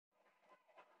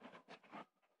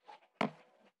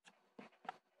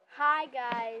Hi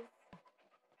guys,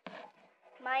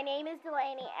 my name is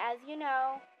Delaney, as you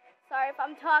know. Sorry if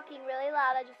I'm talking really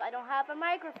loud, I don't have a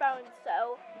microphone,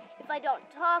 so if I don't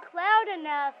talk loud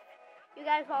enough, you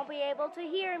guys won't be able to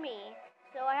hear me.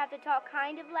 So I have to talk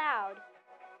kind of loud.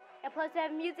 And plus I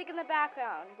have music in the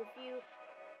background. If you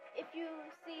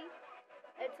see,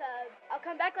 it's I'll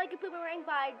Come Back Like a Boomerang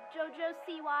by JoJo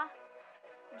Siwa.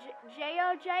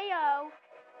 JoJoSiwa.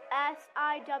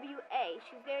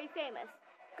 She's very famous.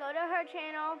 Go to her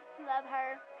channel, love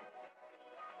her.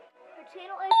 Her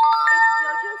channel is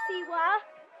JoJo Siwa.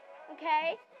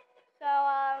 Okay? So,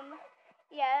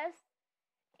 yes.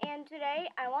 And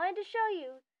today I wanted to show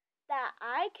you that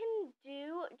I can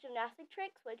do gymnastic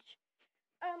tricks, which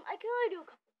I can only do a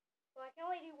couple. Well, I can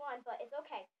only do one, but it's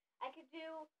okay. I could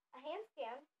do a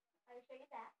handstand. I will show you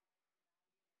that.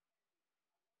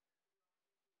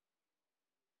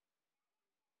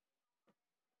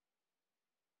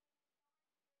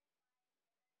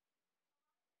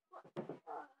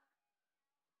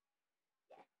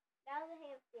 Yes, that was a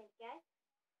handstand, guys.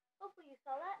 Hopefully you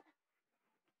saw that.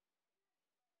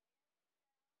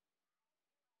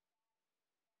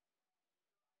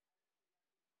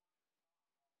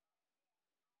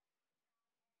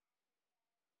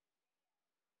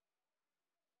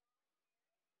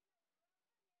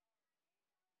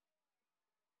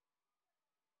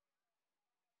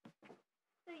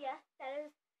 So yes,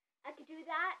 I could do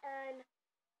that. And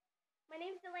my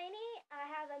name's Delaney. I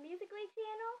have a Musical.ly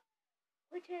channel,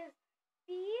 which is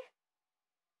V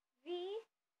V.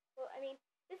 Well, this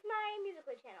is my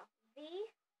Musical.ly channel.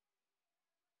 V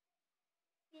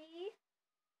G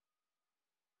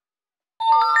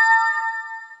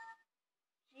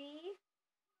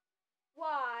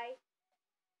Y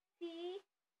T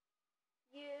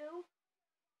U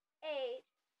H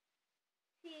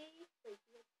T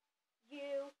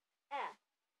U S.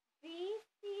 V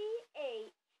C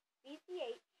H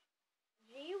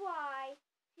G Y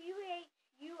T U H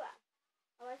U S.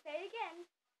 I'm gonna say it again.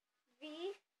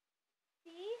 V C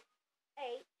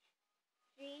H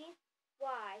G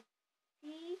Y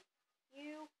T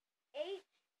U H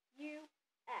U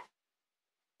S.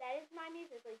 That is my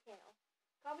Musical.ly channel.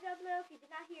 Comment down below if you did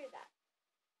not hear that.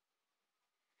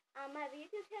 I have a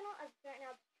YouTube channel. I'm starting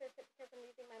out Trista because I'm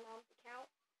using my mom's account.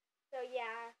 So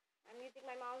yeah, I'm using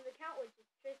my mom's account, which is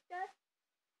Trista.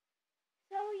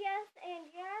 So yes, and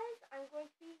yes, I'm going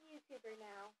to be a YouTuber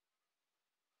now.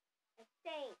 I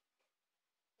think.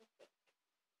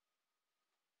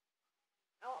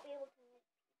 I won't be able to meet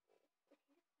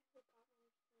people.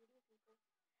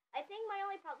 I think my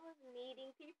only problem is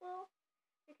meeting people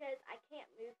because I can't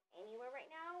move anywhere right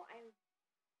now.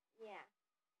 Yeah.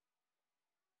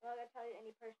 I'm not gonna tell you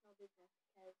any personal business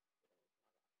because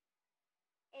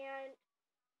and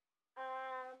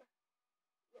yeah.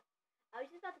 I was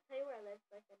just about to tell you where I live,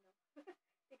 but I said no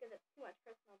because it's too much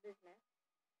personal business.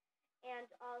 And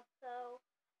also,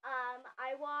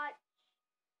 I watch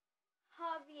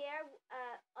Javier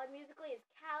on Musical.ly is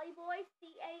Cali Boy,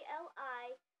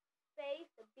 CALI space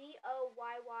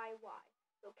BOYYY.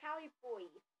 So Cali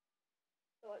Boy.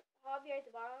 So it's Javier at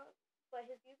the bottom, but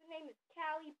his username is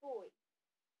Cali Boy.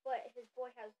 But his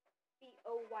boy has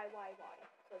BOYYY.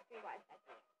 So 3 Y's at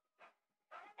the end.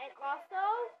 And also,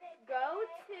 go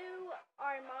to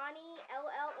Armani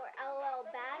LL or LL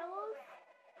Battles.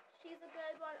 She's a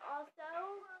good one.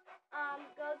 Also,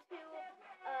 go to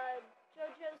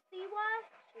JoJo Siwa.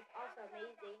 She's also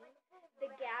amazing. The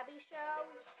Gabby Show.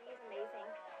 She's amazing.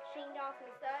 Shane Dawson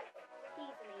sucks.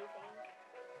 He's amazing.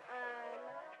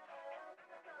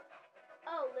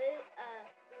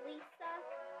 Lisa,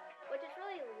 which is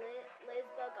really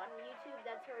Lizbug on YouTube.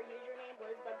 That's her username,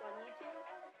 Lizbug on YouTube.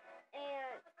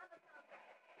 And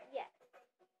yes,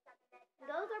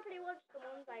 those are pretty much the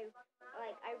ones I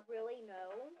really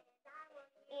know.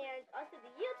 And also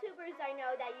the YouTubers I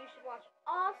know that you should watch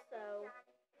also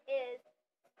is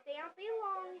Stampy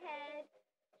Longhead,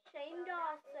 Shane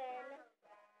Dawson,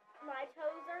 My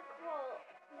Toes Are Cold,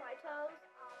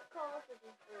 which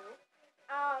is true.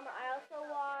 I also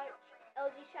watch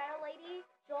LG Shadow Lady,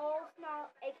 Joel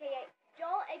aka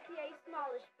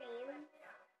Smallish Beans.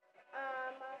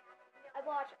 I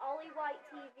watch Ollie White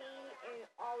TV and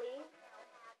Ollie.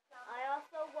 I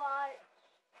also watch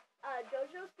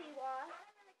JoJo Siwa,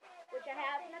 which I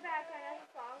have in the background as a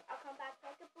song. I'll Come Back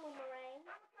Like a Boomerang.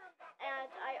 And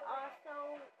I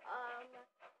also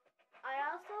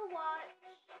watch.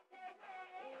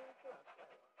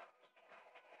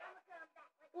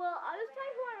 Well, I was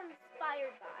telling who I'm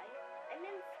inspired by. I'm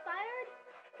inspired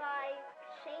by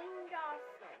Shane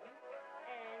Dawson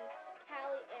and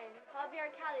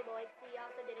Javier Cali Boy. He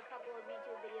also did a couple of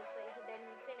YouTube videos, but then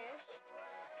he finished.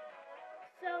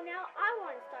 So now I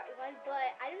want to start one,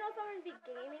 but I don't know if I'm going to be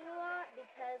gaming a lot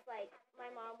because, like, my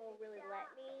mom won't really let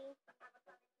me.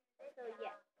 So,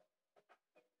 yeah.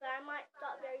 But I might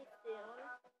stop very soon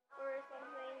or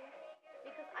something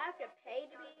because I have to pay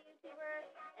to be a YouTuber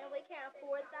and we can't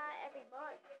afford that every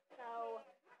month. So,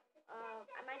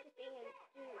 I might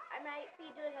be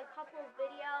doing a couple of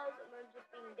videos and then just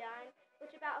being done,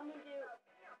 which I'm going to do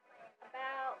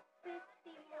about 50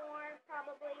 more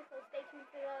probably, so stay tuned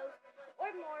for those,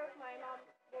 or more if my mom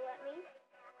will let me.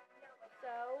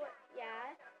 So,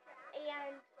 yeah,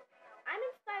 and I'm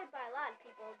inspired by a lot of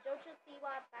people. Jojo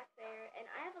Siwa back there, and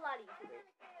I have a lot of YouTubers.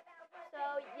 So,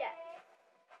 yes.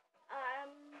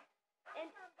 And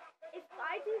if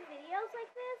I do videos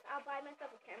like this, I'll buy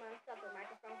myself a camera and stuff, a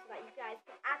microphone, so that you guys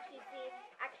can actually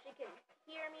can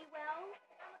hear me well.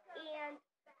 And,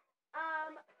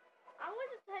 I want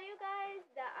to tell you guys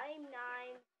that I'm 9,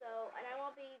 and I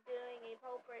won't be doing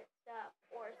inappropriate stuff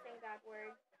or saying bad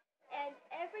words. And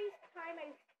every time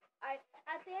at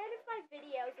the end of my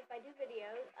videos, if I do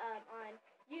videos on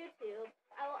YouTube,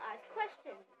 I will ask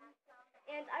questions.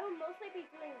 And I will mostly be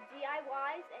doing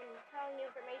DIYs and telling you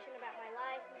information about my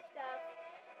life and stuff.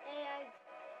 And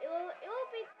it will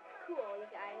be cool, you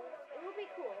guys. It will be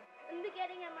cool. In the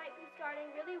beginning, I might be starting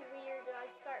really weird, and I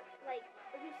start like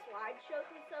do slideshows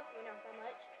and stuff. Not that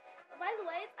much. By the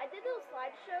way, I did those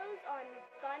slideshows on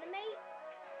Funimate,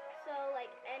 so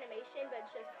like animation, but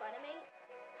it's just Funimate.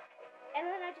 And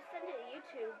then I just sent it to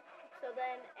YouTube. So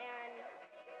then, and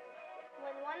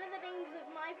when one of the things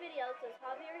of my videos was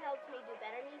Javier helps me do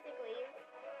better musically,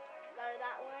 go to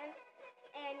that one.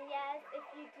 And yes, if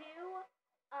you do,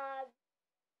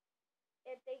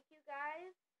 and thank you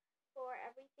guys for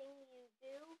everything you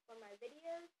do for my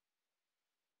videos.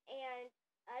 And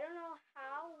I don't know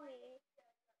how we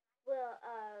will,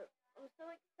 I'm so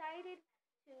excited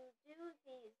to do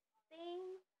these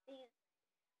things, these,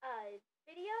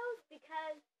 videos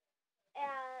because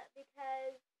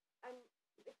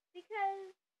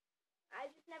because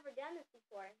I've just never done this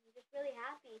before. I'm just really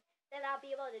happy that I'll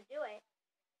be able to do it.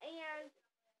 And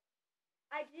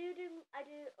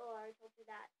oh, I told you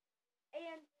that.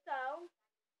 And so,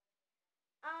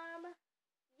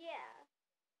 yeah.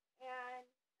 And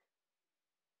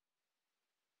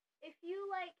if you,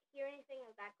 like, hear anything in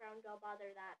the background, don't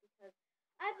bother that because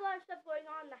I have a lot of stuff going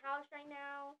on in the house right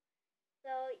now. So,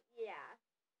 yeah.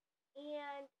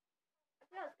 And I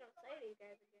forgot what I was going to say to you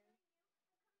guys again.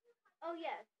 Oh,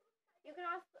 yes.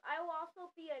 I will also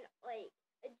be a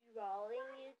drawing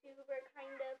YouTuber,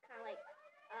 kind of like,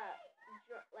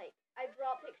 I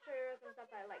draw pictures and stuff.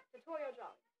 I like tutorial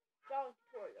drawing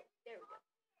tutorials. There we go.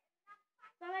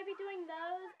 So I might be doing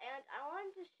those, and I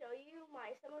wanted to show you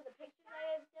some of the pictures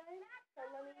I have done. So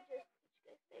let me just teach you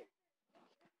guys there.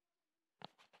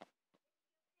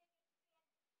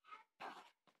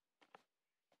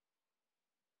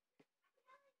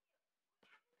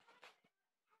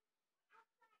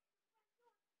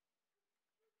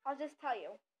 I'll just tell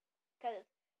you, because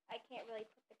I can't really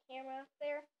put the camera up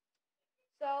there.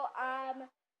 So,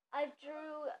 I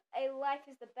drew a life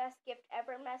is the best gift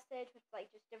ever message with, like,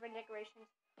 just different decorations.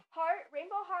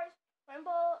 Rainbow hearts,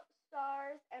 rainbow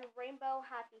stars, and rainbow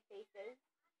happy faces.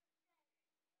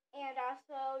 And I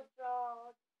also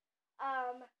draw,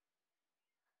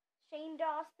 Shane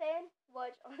Dawson,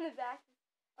 which on the back,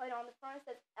 and on the front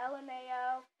says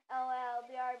LMAO,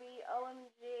 LLBRB,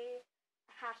 OMG,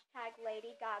 hashtag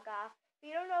Lady Gaga. If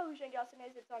you don't know who Shane Dawson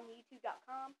is, it's on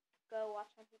YouTube.com. Go watch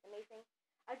him, he's amazing.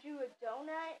 I drew a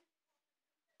donut.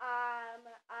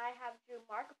 I have drew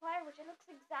Markiplier, which it looks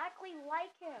exactly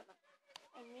like him.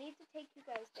 I need to take you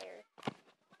guys there.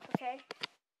 Okay?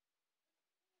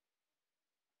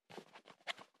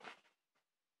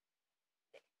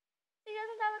 See,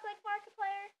 doesn't that look like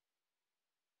Markiplier?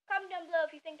 Comment down below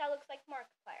if you think that looks like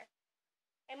Markiplier.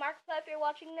 And Markiplier, if you're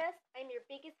watching this, I'm your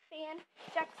biggest fan.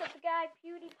 Jacksepticeye,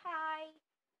 PewDiePie,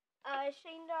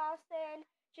 Shane Dawson.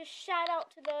 Just shout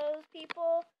out to those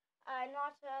people,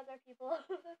 not to other people.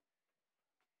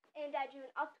 And I drew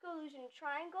an optical illusion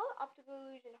triangle, optical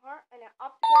illusion heart, and an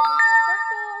optical illusion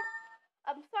circle.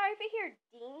 I'm sorry if I hear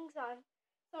dings on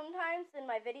sometimes in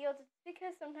my videos. It's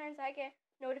because sometimes I get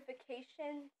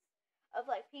notifications of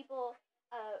like people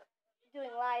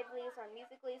doing livelies or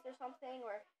musicallys or something,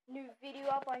 or new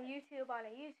video up on YouTube on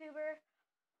a YouTuber.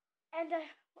 And let's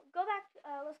go back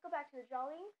to the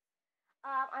drawing.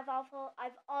 I've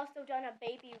also done a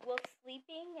baby wolf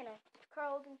sleeping and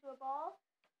curled into a ball.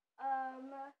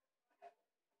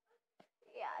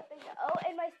 Yeah, I think. Oh,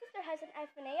 and my sister has an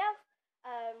FNAF,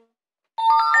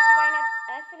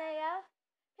 FNAF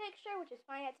picture, which is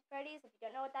Five Nights at Freddy's. If you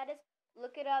don't know what that is,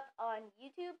 look it up on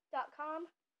YouTube.com.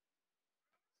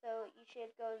 So you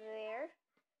should go there.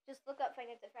 Just look up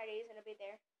Finance at Fridays and it'll be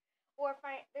there. Or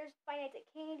there's Finance at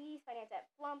Candies, Finance at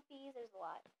Flumpies. There's a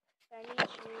lot. But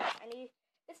I need.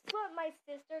 This is what my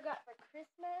sister got for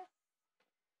Christmas.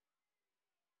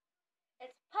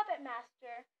 It's Puppet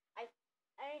Master.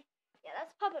 Yeah,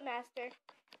 that's Puppet Master.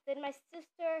 Then my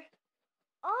sister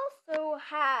also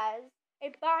has a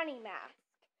Bonnie mask.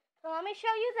 So let me show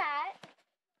you that.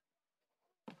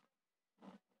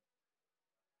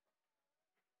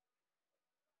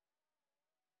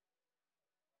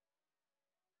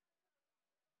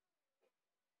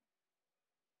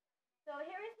 So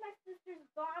here is my sister's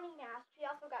Bonnie mask. She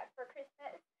also got it for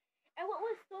Christmas. And what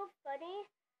was so funny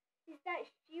is that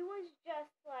she was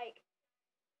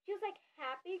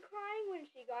happy crying when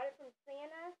she got it from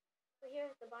Santa. So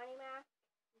here's the Bonnie mask.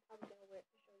 I'm probably going to wear it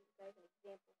to show you guys an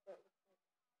example of what it looks like.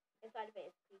 Inside of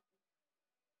it is creepy.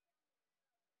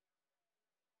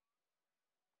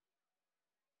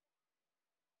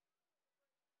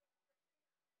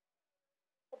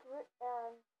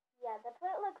 Yeah, that's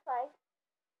what it looks like.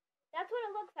 That's what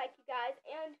it looks like, you guys.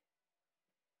 And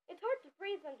it's hard to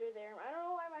breathe under there. I don't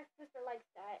know why my sister likes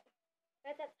that.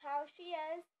 But that's how she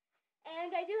is.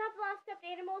 And I do have a lot of stuffed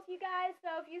animals, you guys.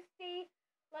 So if you see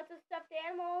lots of stuffed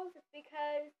animals, it's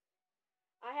because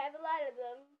I have a lot of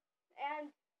them.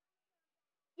 And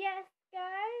yes,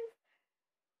 guys,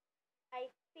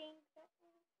 I think that.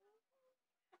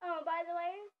 Oh, by the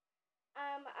way,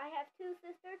 I have two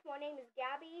sisters. One name is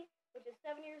Gabby, which is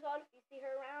 7 years old. If you see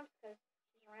her around, because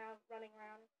she's running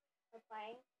around and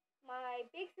playing. My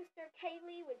big sister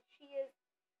Kaylee, which she is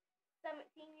 17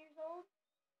 years old.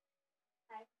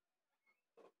 Hi.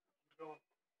 Keep going.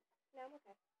 No, I'm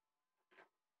okay.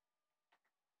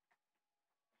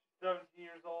 17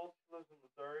 years old. She lives in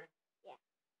Missouri. Yeah.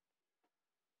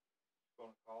 She's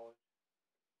going to college.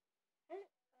 What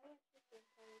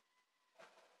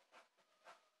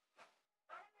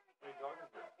are you talking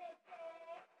to?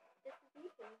 This is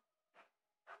YouTube.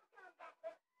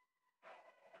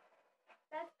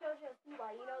 That's JoJo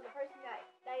Siwa. You know, the person that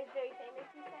is very famous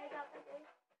who said about this is?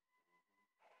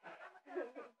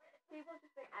 People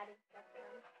just been adding stuff to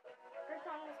them. Her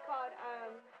song is called,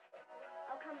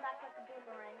 I'll Come Back Like a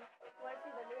Boomerang. You want to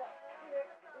see the lyrics to it?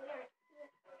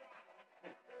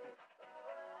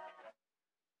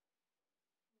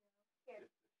 Here.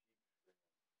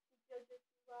 JoJo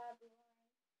Siwa, Boomerang.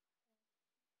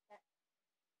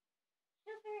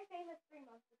 She was very famous 9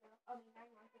 months ago.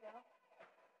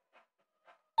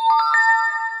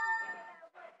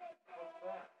 What's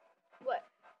that? What?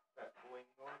 That bling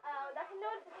noise? That's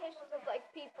notifications of like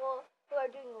people who are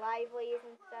doing livelies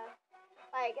and stuff.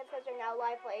 Like it says right now,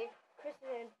 lively.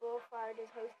 Kristen Bullford is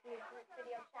hosting this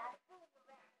video chat.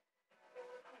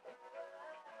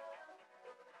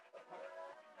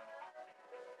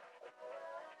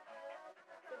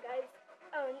 So guys,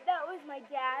 that was my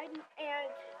dad,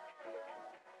 and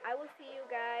I will see you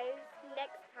guys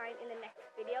next time in the next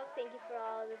video. Thank you for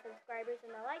all the subscribers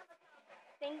and the likes.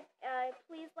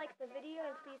 Please like the video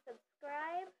and please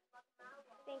subscribe.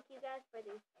 Thank you guys for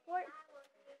the support.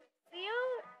 See you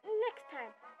next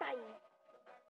time. Bye.